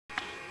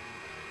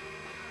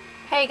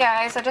Hey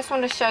guys, I just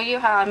wanted to show you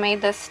how I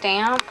made this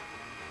stamp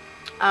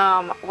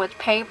with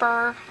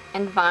paper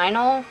and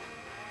vinyl,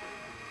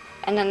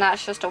 and then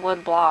that's just a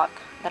wood block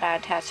that I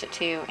attached it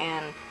to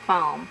and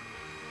foam.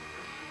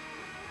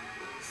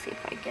 Let's see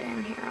if I get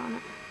in here on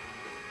it.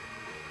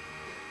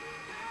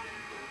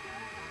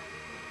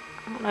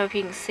 I don't know if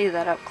you can see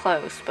that up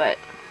close, but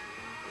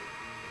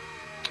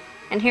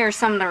and here are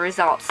some of the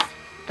results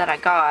that I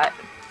got.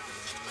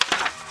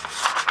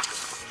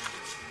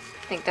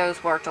 I think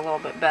those worked a little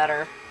bit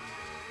better.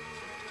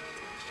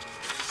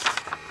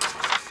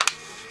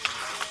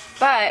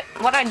 But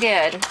what I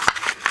did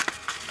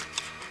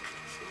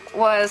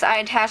was I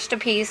attached a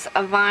piece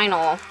of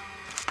vinyl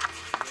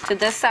to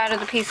this side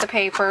of the piece of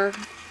paper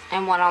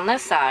and one on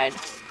this side.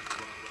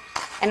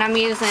 And I'm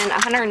using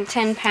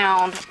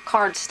 110-pound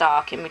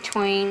cardstock in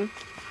between.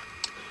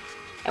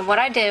 And what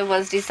I did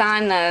was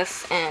design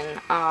this in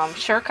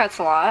Sure Cuts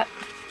a Lot.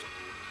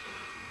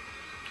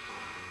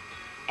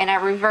 And I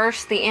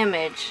reversed the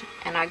image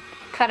and I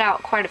cut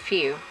out quite a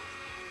few.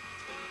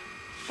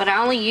 But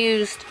I only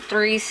used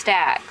 3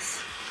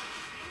 stacks.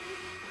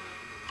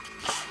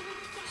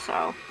 So,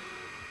 I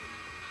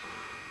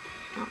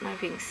don't know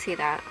if you can see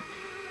that.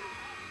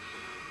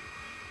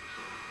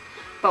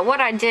 But what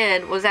I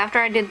did was, after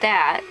I did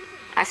that,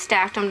 I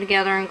stacked them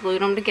together and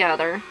glued them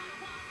together.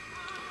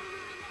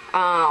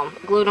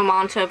 Glued them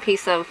onto a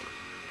piece of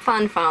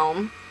fun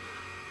foam.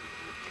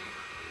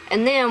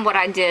 And then what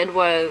I did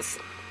was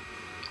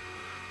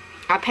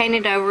I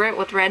painted over it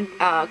with red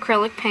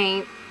acrylic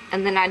paint.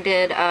 And then I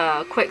did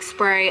a quick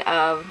spray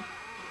of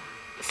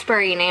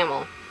spray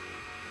enamel.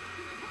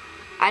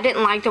 I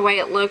didn't like the way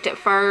it looked at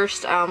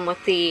first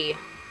with the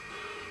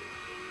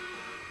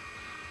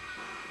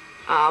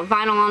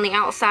vinyl on the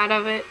outside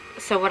of it.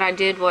 So what I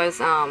did was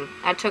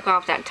I took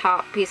off that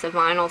top piece of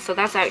vinyl. So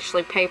that's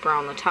actually paper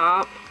on the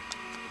top.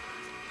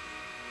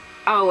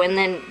 Oh, and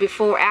then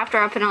after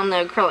I put on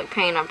the acrylic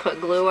paint, I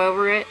put glue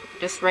over it.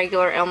 Just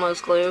regular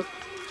Elmer's glue.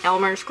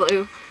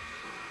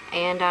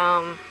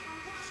 And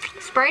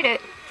sprayed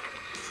it.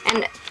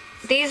 And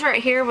these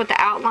right here with the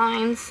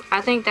outlines,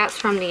 I think that's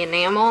from the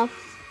enamel.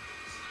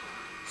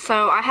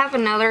 So I have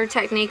another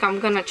technique I'm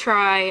gonna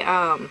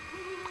try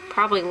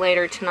probably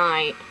later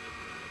tonight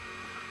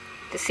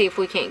to see if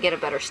we can't get a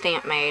better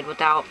stamp made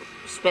without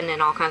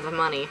spending all kinds of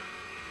money.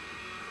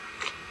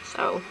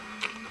 So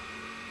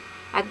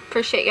I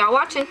appreciate y'all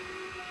watching,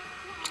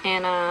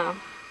 and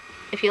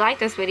if you like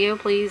this video,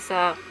 please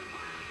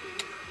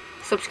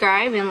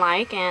subscribe and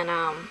like,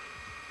 and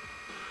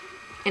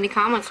any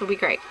comments will be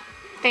great.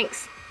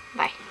 Thanks.